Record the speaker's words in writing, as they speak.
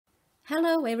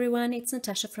Hello everyone, it's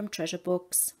Natasha from Treasure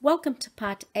Books. Welcome to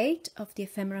part 8 of the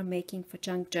ephemera making for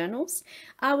junk journals.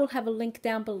 I will have a link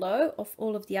down below of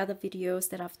all of the other videos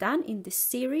that I've done in this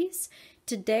series.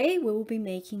 Today we will be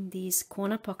making these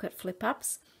corner pocket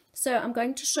flip-ups. So I'm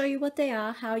going to show you what they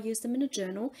are, how I use them in a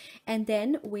journal, and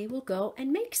then we will go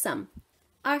and make some.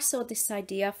 I saw this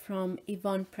idea from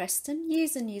Yvonne Preston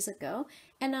years and years ago,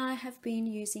 and I have been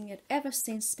using it ever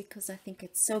since because I think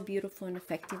it's so beautiful and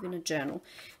effective in a journal.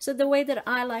 So the way that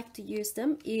I like to use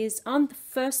them is on the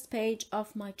first page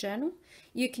of my journal.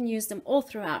 You can use them all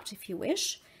throughout if you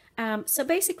wish. So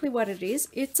basically what it is,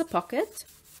 it's a pocket.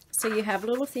 So you have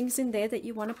little things in there that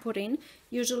you want to put in.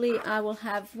 Usually I will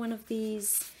have one of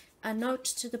these a note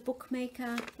to the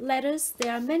bookmaker letters.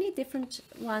 There are many different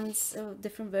ones,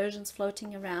 different versions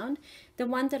floating around. The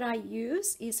one that I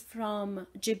use is from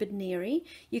Jibidneri.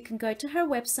 You can go to her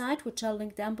website, which I'll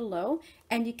link down below,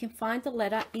 and you can find the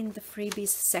letter in the freebies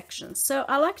section. So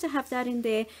I like to have that in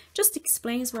there, just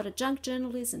explains what a junk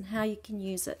journal is and how you can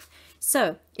use it.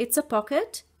 So it's a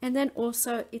pocket, and then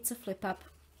also it's a flip up.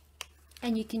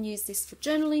 And you can use this for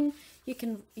journaling. You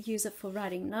can use it for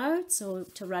writing notes or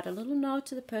to write a little note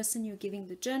to the person you're giving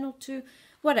the journal to,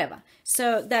 whatever.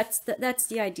 So that's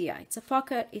the idea. It's a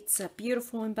pocket, it's a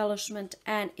beautiful embellishment,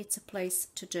 and it's a place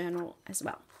to journal as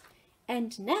well.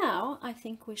 And now I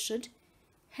think we should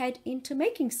head into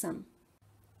making some.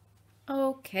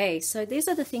 Okay, so these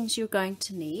are the things you're going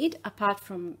to need, apart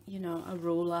from, you know, a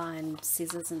ruler and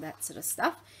scissors and that sort of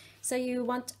stuff. So you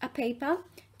want a paper.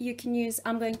 You can use,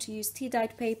 I'm going to use tea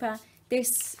dyed paper.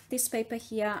 This paper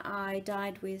here I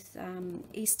dyed with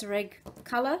Easter egg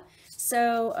color.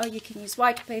 So you can use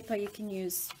white paper, you can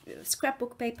use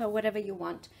scrapbook paper, whatever you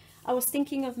want. I was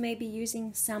thinking of maybe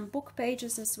using some book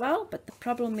pages as well, but the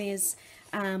problem is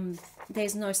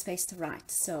there's no space to write.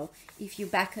 So if you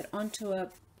back it onto a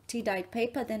tea dyed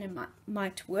paper, then it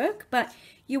might work. But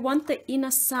you want the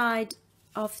inner side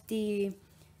of the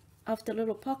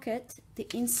little pocket, the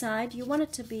inside, you want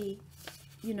it to be,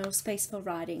 you know, space for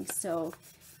writing. So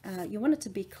you want it to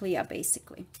be clear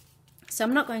basically. So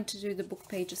I'm not going to do the book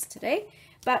pages today,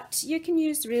 but you can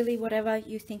use really whatever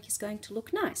you think is going to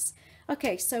look nice.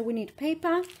 Okay, so we need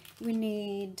paper, we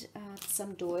need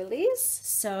some doilies.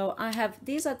 So I have,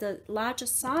 these are the larger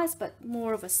size, but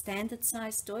more of a standard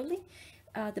size doily.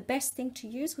 The best thing to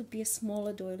use would be a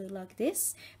smaller doily like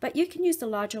this, but you can use the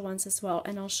larger ones as well,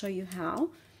 and I'll show you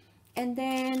how. And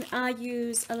then I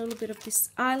use a little bit of this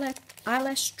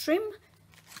eyelash trim.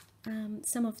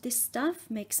 Some of this stuff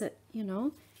makes it, you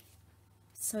know,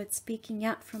 so it's peeking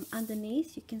out from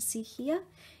underneath, you can see here.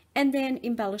 And then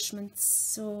embellishments,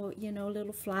 so, you know,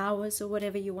 little flowers or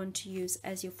whatever you want to use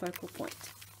as your focal point.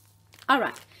 All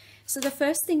right, so the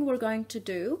first thing we're going to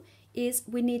do is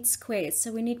we need squares.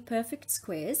 So we need perfect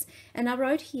squares. And I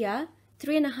wrote here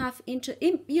 3.5 inches,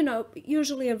 you know,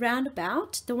 usually around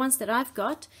about, the ones that I've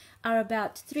got are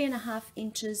about 3.5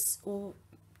 inches or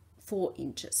 4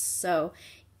 inches. So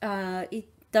it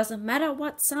doesn't matter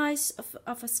what size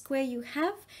of a square you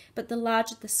have, but the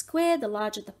larger the square, the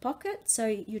larger the pocket. So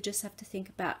you just have to think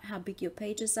about how big your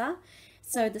pages are.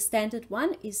 So the standard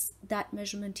one is that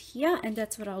measurement here, and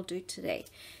that's what I'll do today.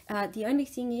 The only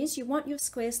thing is you want your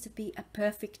squares to be a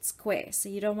perfect square. So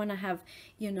you don't want to have,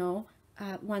 you know,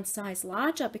 one size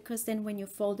larger, because then when you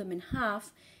fold them in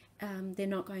half, they're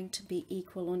not going to be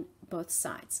equal on both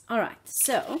sides. All right,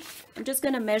 so I'm just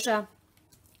going to measure.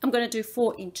 I'm going to do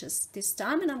 4 inches this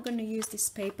time, and I'm going to use this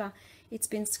paper. It's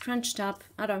been scrunched up.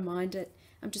 I don't mind it.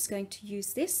 I'm just going to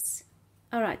use this.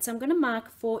 All right, so I'm going to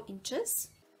mark 4 inches.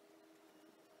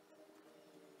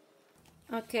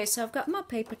 Okay, so I've got my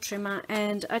paper trimmer,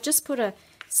 and I just put a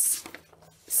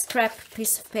scrap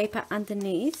piece of paper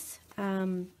underneath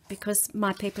because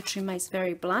my paper trimmer is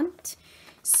very blunt.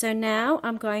 So now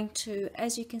I'm going to,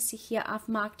 as you can see here, I've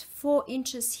marked 4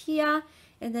 inches here,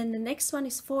 and then the next one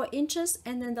is 4 inches,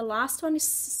 and then the last one is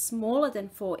smaller than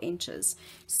 4 inches.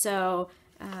 So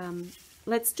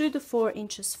let's do the 4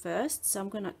 inches first. So I'm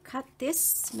going to cut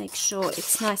this, make sure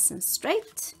it's nice and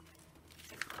straight.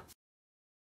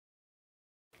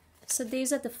 So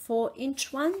these are the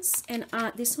 4-inch ones, and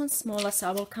this one's smaller, so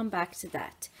I will come back to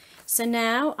that. So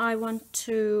now I want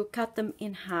to cut them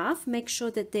in half. Make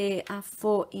sure that they are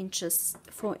 4 inch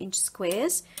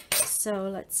squares. So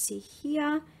let's see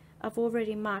here. I've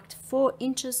already marked 4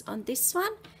 inches on this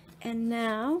one, and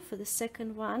now for the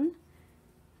second one,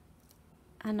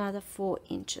 another 4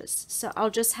 inches. So I'll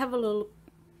just have a little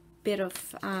bit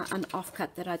of an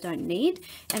offcut that I don't need,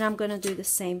 and I'm going to do the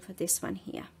same for this one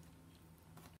here.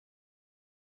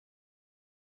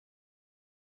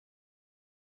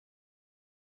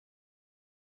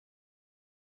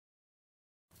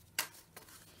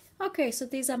 Okay, so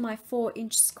these are my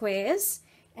 4-inch squares.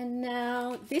 And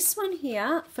now this one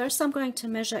here, first I'm going to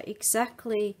measure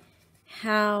exactly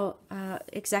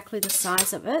exactly the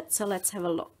size of it. So let's have a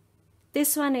look.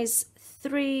 This one is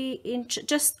 3 inch,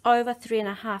 just over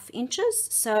 3.5 inches.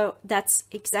 So that's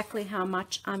exactly how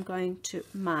much I'm going to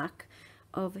mark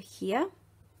over here,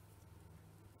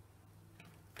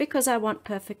 because I want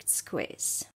perfect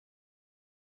squares.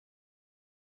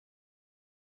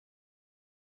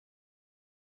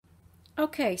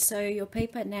 Okay, so your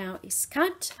paper now is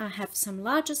cut. I have some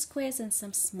larger squares and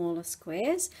some smaller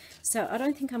squares. So I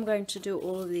don't think I'm going to do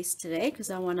all of this today because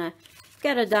I want to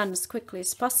get it done as quickly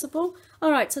as possible.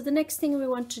 All right, so the next thing we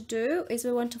want to do is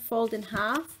we want to fold in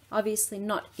half, obviously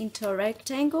not into a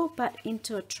rectangle, but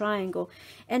into a triangle.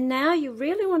 And now you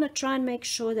really want to try and make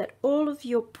sure that all of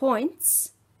your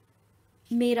points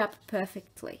meet up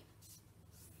perfectly.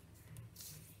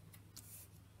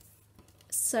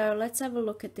 So let's have a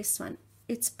look at this one.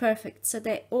 It's perfect. So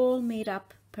they all meet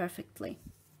up perfectly.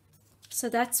 So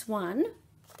that's one.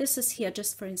 This is here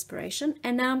just for inspiration.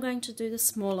 And now I'm going to do the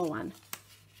smaller one.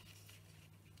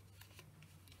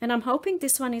 And I'm hoping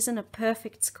this one isn't a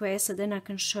perfect square, so then I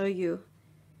can show you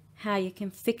how you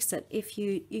can fix it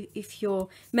if your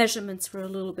measurements were a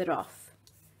little bit off.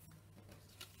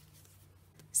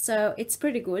 So it's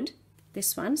pretty good,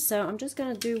 this one. So I'm just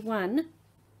going to do one.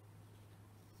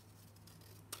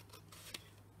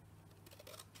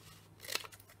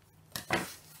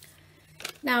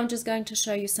 Now I'm just going to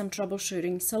show you some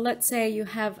troubleshooting. So let's say you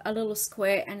have a little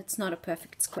square and it's not a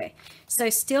perfect square.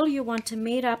 So still you want to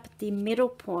meet up the middle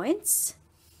points,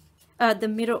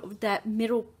 that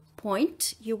middle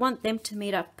point, you want them to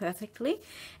meet up perfectly.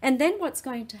 And then what's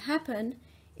going to happen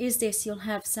is this, you'll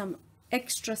have some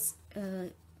extra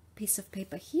piece of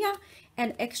paper here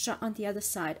and extra on the other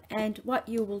side. And what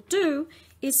you will do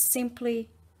is simply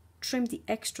trim the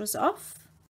extras off,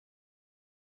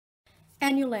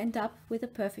 and you'll end up with a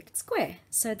perfect square.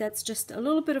 So that's just a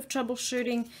little bit of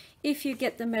troubleshooting. If you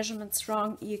get the measurements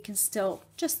wrong, you can still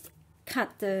just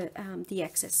cut the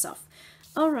excess off.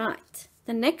 All right,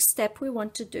 the next step we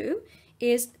want to do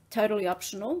is totally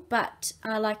optional, but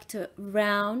I like to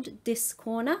round this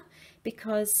corner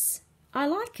because I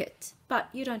like it, but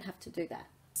you don't have to do that.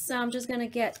 So I'm just gonna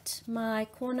get my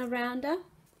corner rounder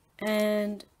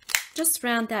and just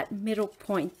round that middle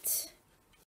point.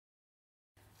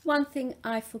 One thing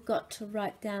I forgot to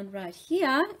write down right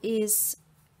here is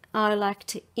I like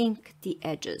to ink the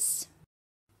edges.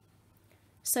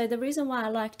 So the reason why I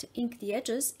like to ink the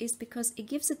edges is because it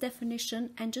gives a definition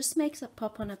and just makes it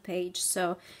pop on a page.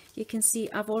 So you can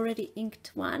see I've already inked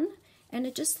one and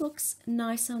it just looks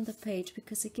nice on the page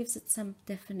because it gives it some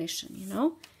definition, you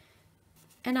know.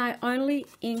 And I only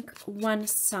ink one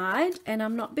side and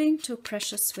I'm not being too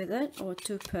precious with it or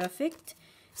too perfect.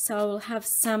 So I will have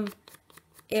some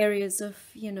areas of,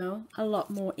 you know, a lot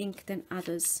more ink than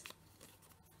others.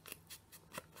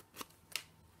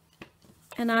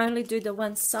 And I only do the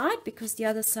one side because the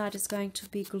other side is going to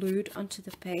be glued onto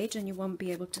the page and you won't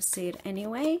be able to see it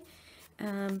anyway.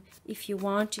 If you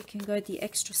want, you can go the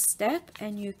extra step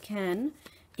and you can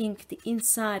ink the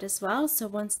inside as well. So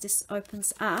once this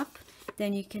opens up,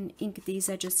 then you can ink these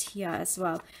edges here as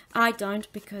well. I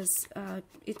don't because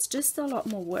it's just a lot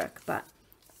more work, but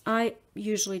I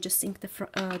usually just ink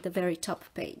the very top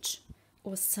page,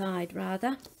 or side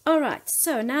rather. Alright,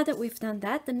 so now that we've done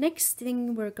that, the next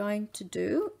thing we're going to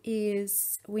do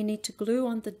is we need to glue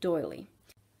on the doily.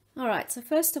 Alright, so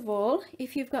first of all,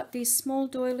 if you've got these small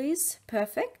doilies,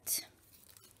 perfect.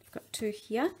 I've got two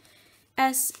here.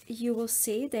 As you will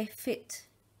see, they fit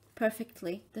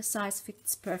perfectly. The size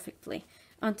fits perfectly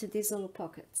onto these little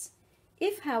pockets.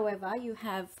 If, however, you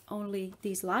have only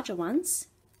these larger ones,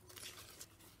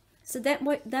 so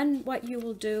then what you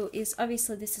will do is,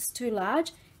 obviously this is too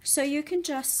large, so you can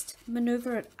just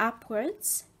maneuver it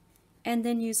upwards and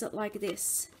then use it like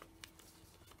this.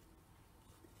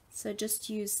 So just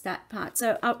use that part.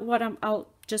 So I'll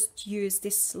just use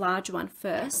this large one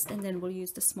first and then we'll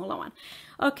use the smaller one.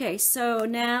 Okay, so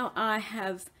now I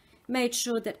have made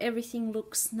sure that everything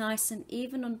looks nice and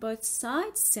even on both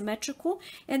sides, symmetrical.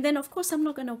 And then of course I'm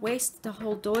not going to waste the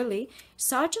whole doily,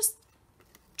 so I just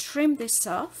trim this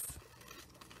off.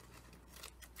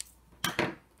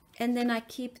 And then I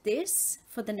keep this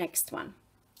for the next one.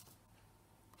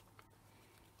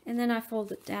 And then I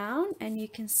fold it down and you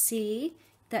can see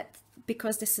that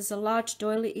because this is a large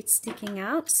doily, it's sticking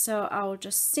out. So I'll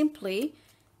just simply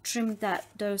trim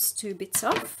those two bits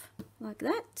off like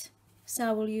that. So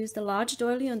I will use the large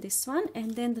doily on this one,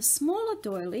 and then the smaller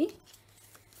doily,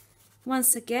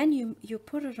 once again, you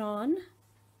put it on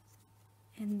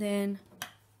and then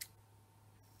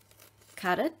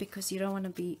cut it because you don't want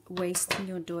to be wasting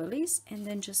your doilies, and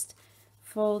then just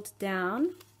fold down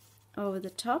over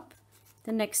the top.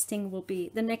 The next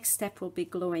step will be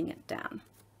gluing it down.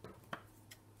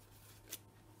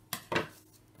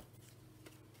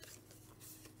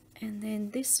 And then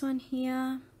this one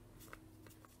here,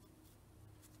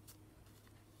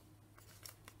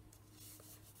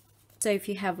 so if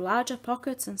you have larger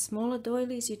pockets and smaller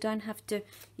doilies,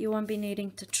 you won't be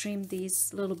needing to trim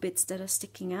these little bits that are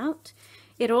sticking out.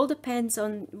 It all depends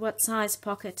on what size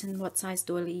pocket and what size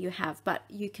doily you have, but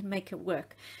you can make it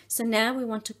work. So now we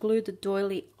want to glue the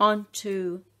doily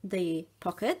onto the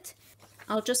pocket.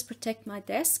 I'll just protect my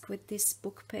desk with this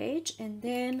book page, and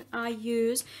then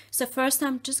so first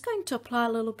I'm just going to apply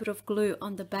a little bit of glue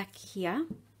on the back here.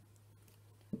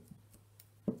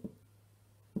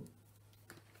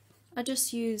 I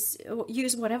just use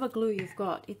whatever glue you've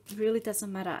got. It really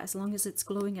doesn't matter as long as it's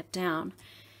gluing it down.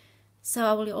 So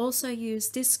I will also use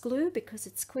this glue because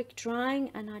it's quick drying,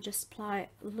 and I just apply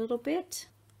a little bit.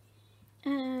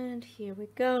 And here we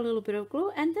go, a little bit of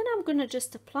glue, and then I'm going to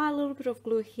just apply a little bit of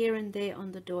glue here and there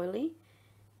on the doily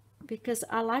because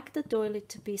I like the doily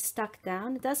to be stuck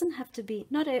down. It doesn't have to be,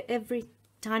 not every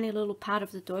tiny little part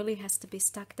of the doily has to be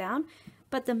stuck down,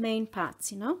 but the main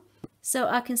parts, you know. So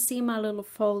I can see my little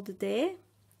fold there,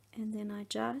 and then I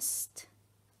just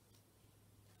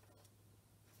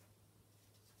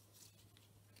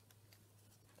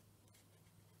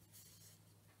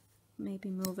maybe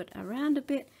move it around a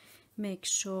bit. Make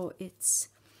sure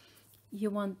you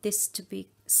want this to be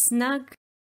snug,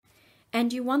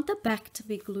 and you want the back to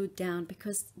be glued down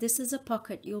because this is a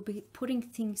pocket you'll be putting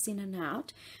things in and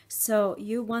out, so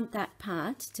you want that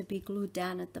part to be glued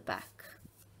down at the back.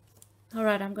 All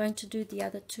right, I'm going to do the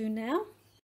other two now.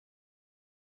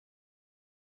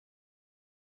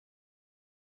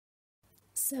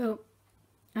 So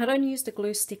I don't use the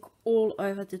glue stick all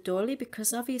over the doily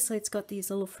because obviously it's got these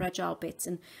little fragile bits,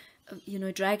 and you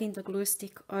know, dragging the glue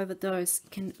stick over those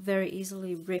can very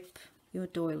easily rip your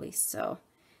doily. So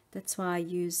that's why I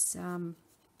use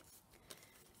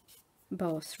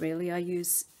both really. I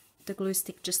use the glue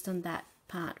stick just on that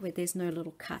part where there's no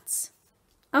little cuts.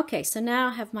 Okay, so now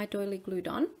I have my doily glued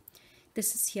on.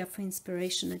 This is here for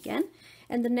inspiration again.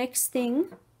 And the next thing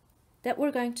that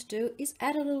we're going to do is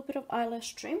add a little bit of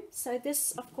eyelash trim. So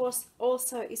this, of course,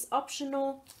 also is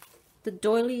optional. The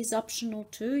doily is optional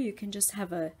too. You can just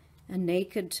have a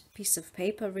naked piece of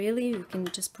paper, really. You can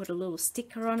just put a little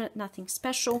sticker on it, nothing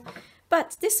special.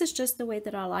 But this is just the way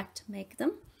that I like to make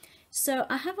them. So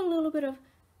I have a little bit of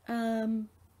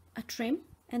a trim,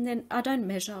 and then I don't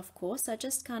measure, of course. I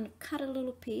just kind of cut a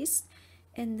little piece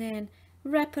and then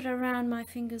wrap it around my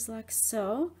fingers like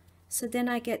so. So then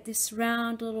I get this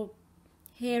round little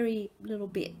hairy little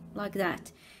bit like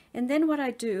that. And then what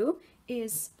I do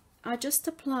is I just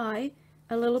apply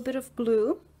a little bit of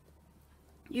glue.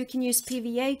 You can use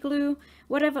PVA glue,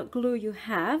 whatever glue you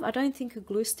have. I don't think a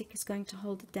glue stick is going to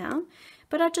hold it down,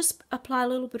 but I just apply a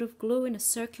little bit of glue in a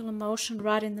circular motion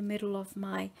right in the middle of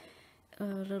my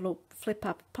little flip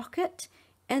up pocket,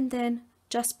 and then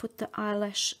just put the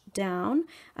eyelash down.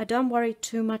 I don't worry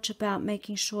too much about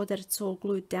making sure that it's all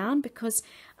glued down because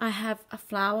I have a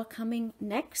flower coming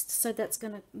next, so that's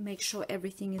going to make sure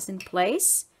everything is in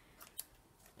place.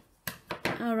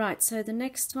 Alright, so the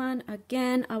next one,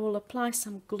 again, I will apply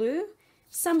some glue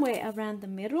somewhere around the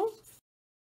middle.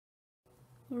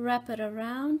 Wrap it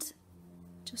around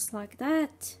just like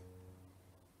that,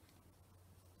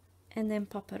 and then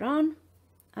pop it on.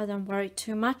 I don't worry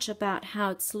too much about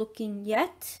how it's looking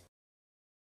yet.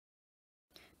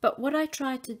 But what I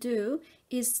try to do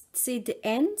is see the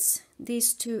ends,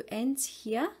 these two ends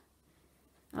here.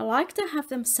 I like to have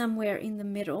them somewhere in the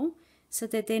middle so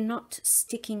that they're not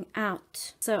sticking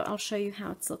out. So I'll show you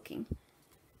how it's looking.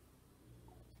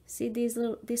 See this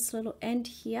little end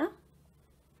here?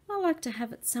 I like to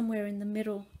have it somewhere in the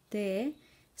middle there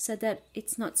so that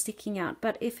it's not sticking out.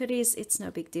 But if it is, it's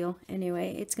no big deal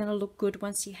anyway. It's going to look good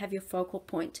once you have your focal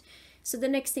point. So the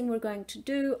next thing we're going to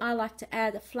do, I like to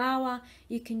add a flower.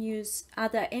 You can use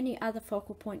any other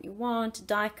focal point you want,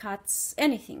 die cuts,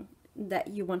 anything that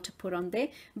you want to put on there,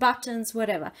 buttons,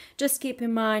 whatever. Just keep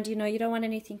in mind, you know, you don't want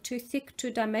anything too thick, too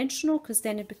dimensional, because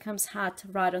then it becomes hard to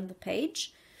write on the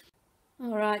page.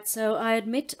 Alright, so I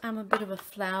admit I'm a bit of a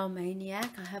flower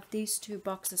maniac. I have these two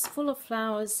boxes full of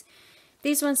flowers.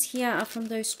 These ones here are from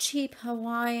those cheap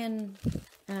Hawaiian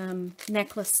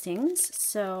necklace things,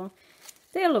 so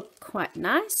they look quite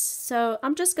nice. So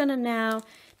I'm just going to now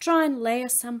try and layer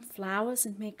some flowers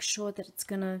and make sure that it's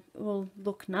going to all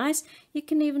look nice. You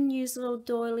can even use little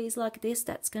doilies like this.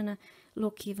 That's going to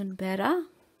look even better.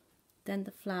 than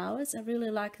the flowers. I really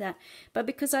like that. But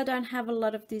because I don't have a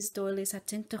lot of these doilies, I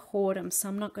tend to hoard them, so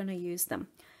I'm not going to use them.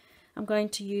 I'm going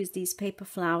to use these paper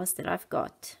flowers that I've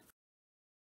got.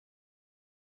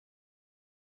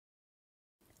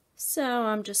 So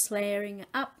I'm just layering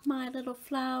up my little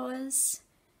flowers,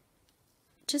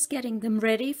 just getting them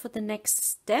ready for the next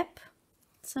step.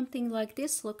 Something like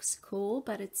this looks cool,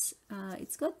 but it's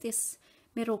got this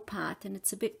middle part and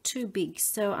it's a bit too big,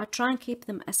 so I try and keep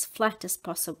them as flat as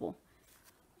possible.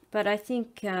 But I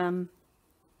think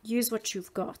use what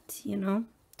you've got, you know.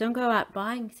 Don't go out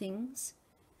buying things.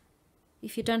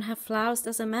 If you don't have flowers,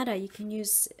 doesn't matter. You can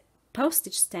use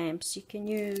postage stamps, you can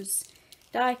use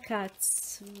die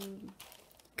cuts,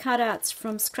 cutouts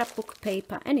from scrapbook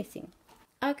paper, anything.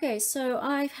 Okay, so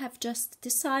I have just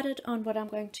decided on what I'm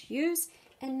going to use,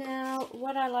 and now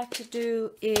what I like to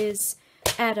do is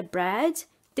add a brad.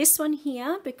 This one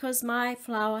here, because my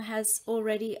flower has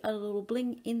already a little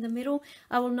bling in the middle,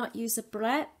 I will not use a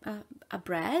brad.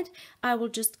 I will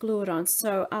just glue it on.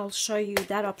 So I'll show you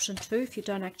that option too if you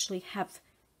don't actually have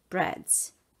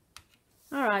brads.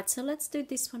 All right, so let's do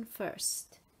this one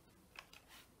first.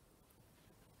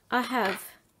 I have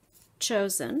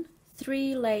chosen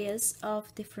 3 layers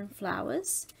of different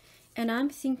flowers, and I'm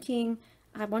thinking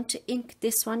I want to ink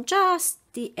this one, just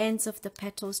the ends of the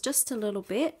petals, just a little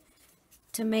bit,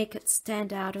 to make it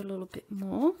stand out a little bit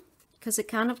more, because it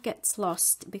kind of gets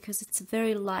lost because it's a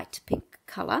very light pink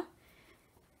color.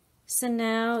 So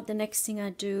now the next thing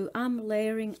I do, I'm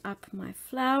layering up my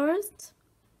flowers,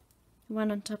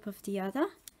 one on top of the other.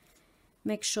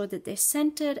 Make sure that they're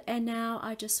centered, and now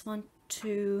I just want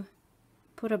to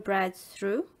put a brad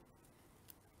through.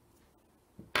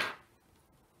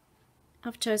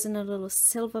 I've chosen a little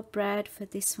silver brad for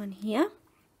this one here.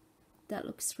 That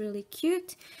looks really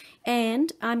cute,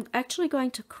 and I'm actually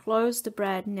going to close the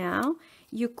brad now.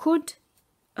 You could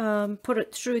put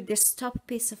it through this top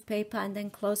piece of paper and then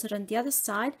close it on the other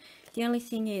side. The only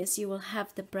thing is you will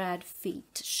have the brad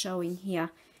feet showing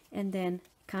here, and then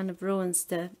kind of ruins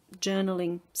the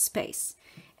journaling space.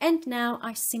 And now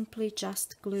I simply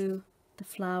just glue the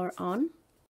flower on.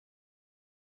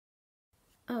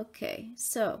 Okay,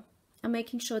 so I'm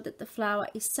making sure that the flower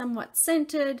is somewhat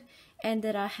centered and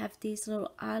that I have these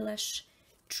little eyelash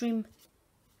trim,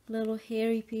 little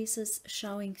hairy pieces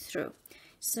showing through.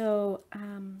 So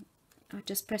I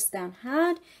just press down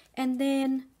hard, and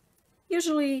then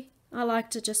usually I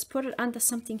like to just put it under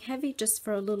something heavy just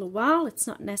for a little while. It's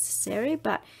not necessary,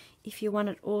 but if you want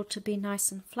it all to be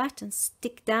nice and flat and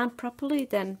stick down properly,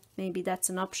 then maybe that's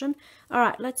an option. All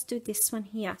right, let's do this one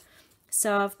here.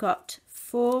 So I've got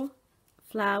 4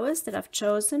 flowers that I've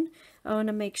chosen. I want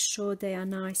to make sure they are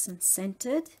nice and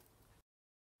centered.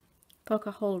 Poke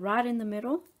a hole right in the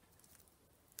middle.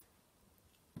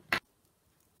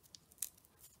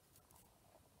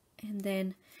 And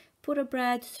then put a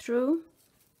brad through.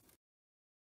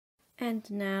 And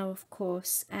now, of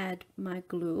course, add my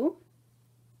glue.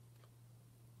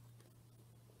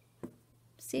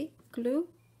 See, glue.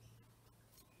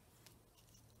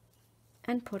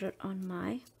 And put it on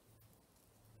my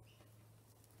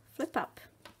flip up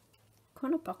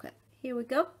corner pocket. Here we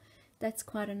go. That's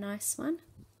quite a nice one.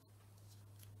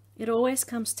 It always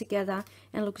comes together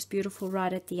and looks beautiful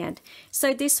right at the end.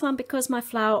 So this one, because my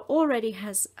flower already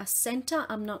has a center,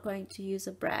 I'm not going to use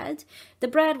a brad. The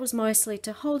brad was mostly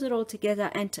to hold it all together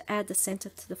and to add the center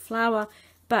to the flower,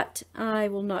 but I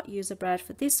will not use a brad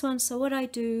for this one. So what I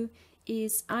do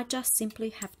is I just simply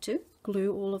have to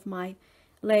glue all of my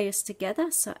layers together.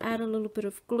 So add a little bit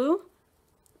of glue,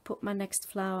 put my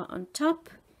next flower on top,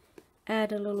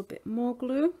 add a little bit more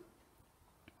glue,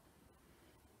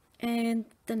 and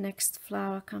the next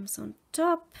flower comes on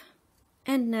top,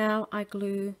 and now I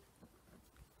glue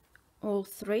all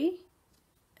 3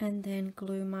 and then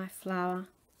glue my flower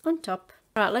on top.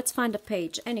 All right, let's find a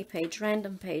page, any page,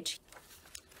 random page.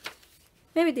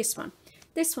 Maybe this one.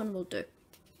 This one will do,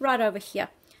 right over here.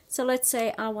 So let's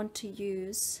say I want to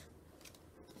use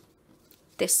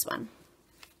this one,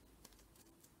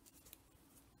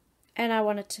 and I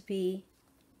want it to be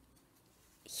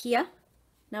here,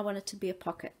 and I want it to be a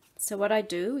pocket. So what I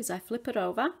do is I flip it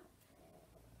over,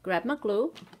 grab my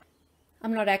glue.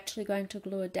 I'm not actually going to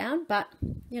glue it down, but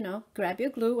you know, grab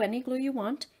your glue, any glue you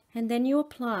want, and then you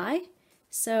apply.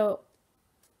 So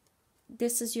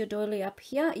this is your doily up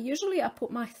here. Usually I put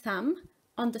my thumb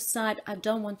on the side I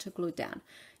don't want to glue down.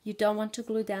 You don't want to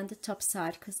glue down the top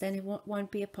side because then it won't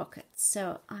be a pocket.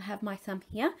 So I have my thumb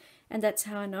here, and that's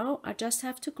how I know. I just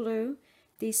have to glue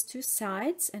these 2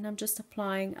 sides, and I'm just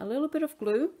applying a little bit of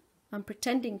glue. I'm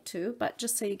pretending to, but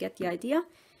just so you get the idea.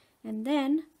 And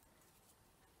then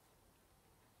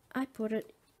I put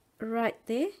it right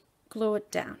there, glue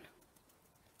it down.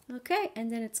 Okay,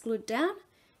 and then it's glued down,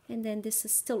 and then this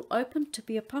is still open to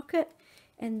be a pocket,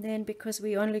 and then because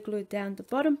we only glued down the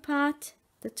bottom part,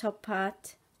 the top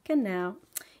part can now,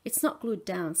 it's not glued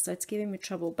down, so it's giving me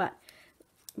trouble, but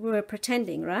we're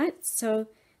pretending, right? So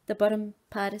the bottom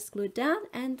part is glued down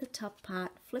and the top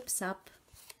part flips up,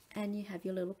 and you have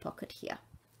your little pocket here.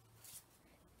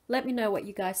 Let me know what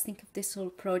you guys think of this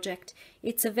little project.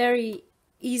 It's a very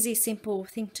easy, simple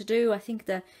thing to do. I think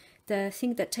the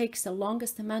thing that takes the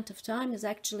longest amount of time is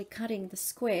actually cutting the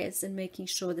squares and making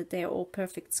sure that they're all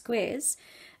perfect squares.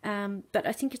 But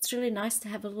I think it's really nice to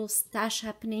have a little stash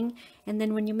happening, and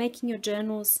then when you're making your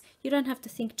journals, you don't have to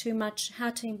think too much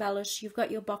how to embellish. You've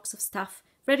got your box of stuff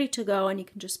ready to go, and you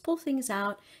can just pull things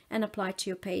out and apply to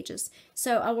your pages.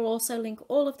 So I will also link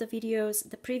all of the videos,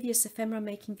 the previous ephemera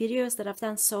making videos that I've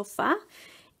done so far,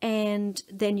 and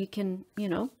then you can, you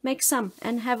know, make some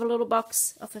and have a little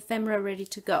box of ephemera ready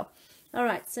to go. All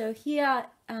right, so here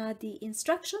are the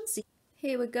instructions.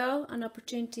 Here we go, an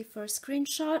opportunity for a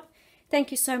screenshot. Thank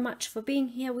you so much for being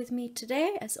here with me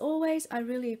today. As always, I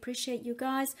really appreciate you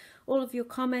guys, all of your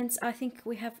comments. I think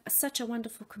we have such a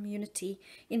wonderful community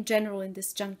in general in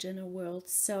this junk journal world.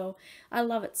 So I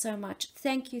love it so much.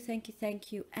 Thank you, thank you,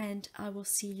 thank you. And I will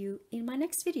see you in my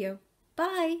next video.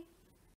 Bye.